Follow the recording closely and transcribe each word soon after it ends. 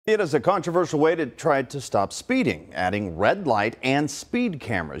It is a controversial way to try to stop speeding, adding red light and speed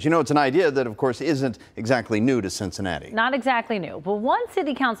cameras. You know, it's an idea that, of course, isn't exactly new to Cincinnati. Not exactly new, but one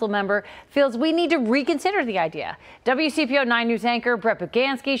city council member feels we need to reconsider the idea. WCPO 9 News anchor Brett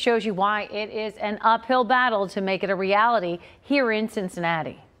Bogansky shows you why it is an uphill battle to make it a reality here in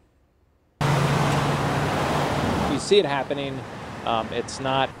Cincinnati. We see it happening. It's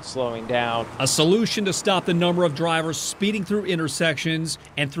not slowing down. A solution to stop the number of drivers speeding through intersections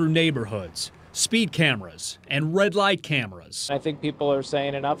and through neighborhoods. Speed cameras and red light cameras. I think people are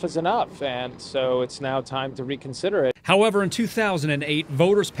saying enough is enough, and so it's now time to reconsider it. However, in 2008,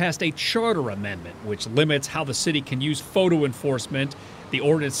 voters passed a charter amendment which limits how the city can use photo enforcement. The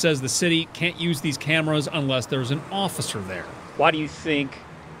ordinance says the city can't use these cameras unless there's an officer there. Why do you think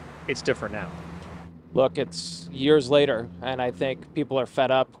it's different now? Look, it's years later, and I think people are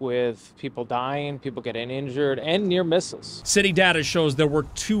fed up with people dying, people getting injured, and near misses. City data shows there were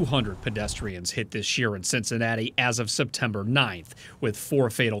 200 pedestrians hit this year in Cincinnati as of September 9th, with 4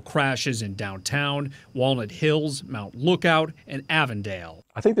 fatal crashes in downtown, Walnut Hills, Mount Lookout, and Avondale.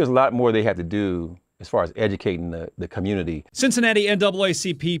 I think there's a lot more they have to do as far as educating the community. Cincinnati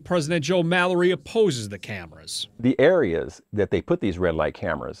NAACP President Joe Mallory opposes the cameras. The areas that they put these red light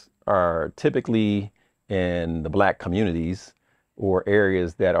cameras are typically in the black communities or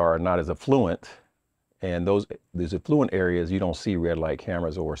areas that are not as affluent. And these affluent areas, you don't see red light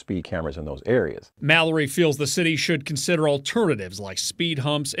cameras or speed cameras in those areas. Mallory feels the city should consider alternatives like speed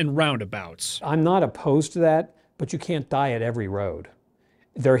humps and roundabouts. I'm not opposed to that, but you can't die at every road.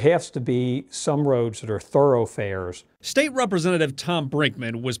 There has to be some roads that are thoroughfares. State Representative Tom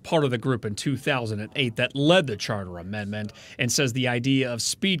Brinkman was part of the group in 2008 that led the charter amendment and says the idea of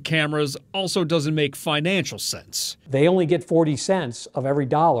speed cameras also doesn't make financial sense. They only get 40 cents of every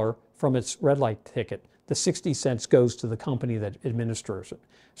dollar from its red light ticket. The 60 cents goes to the company that administers it.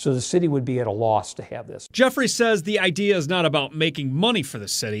 So the city would be at a loss to have this. Jeffrey says the idea is not about making money for the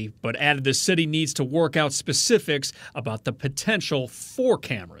city, but added the city needs to work out specifics about the potential for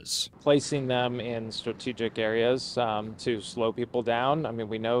cameras. Placing them in strategic areas to slow people down. I mean,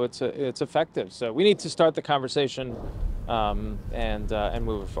 we know it's effective. So we need to start the conversation and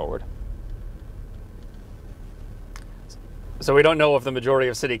move it forward. So we don't know if the majority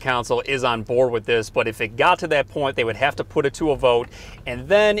of city council is on board with this, but if it got to that point, they would have to put it to a vote, and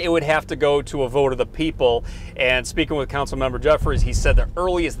then it would have to go to a vote of the people. And speaking with Councilmember Jeffries, he said the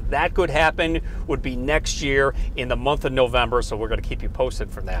earliest that could happen would be next year in the month of November, so we're going to keep you posted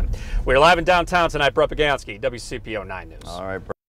for that. We're live in downtown tonight. Brett Bogansky, WCPO 9 News. All right.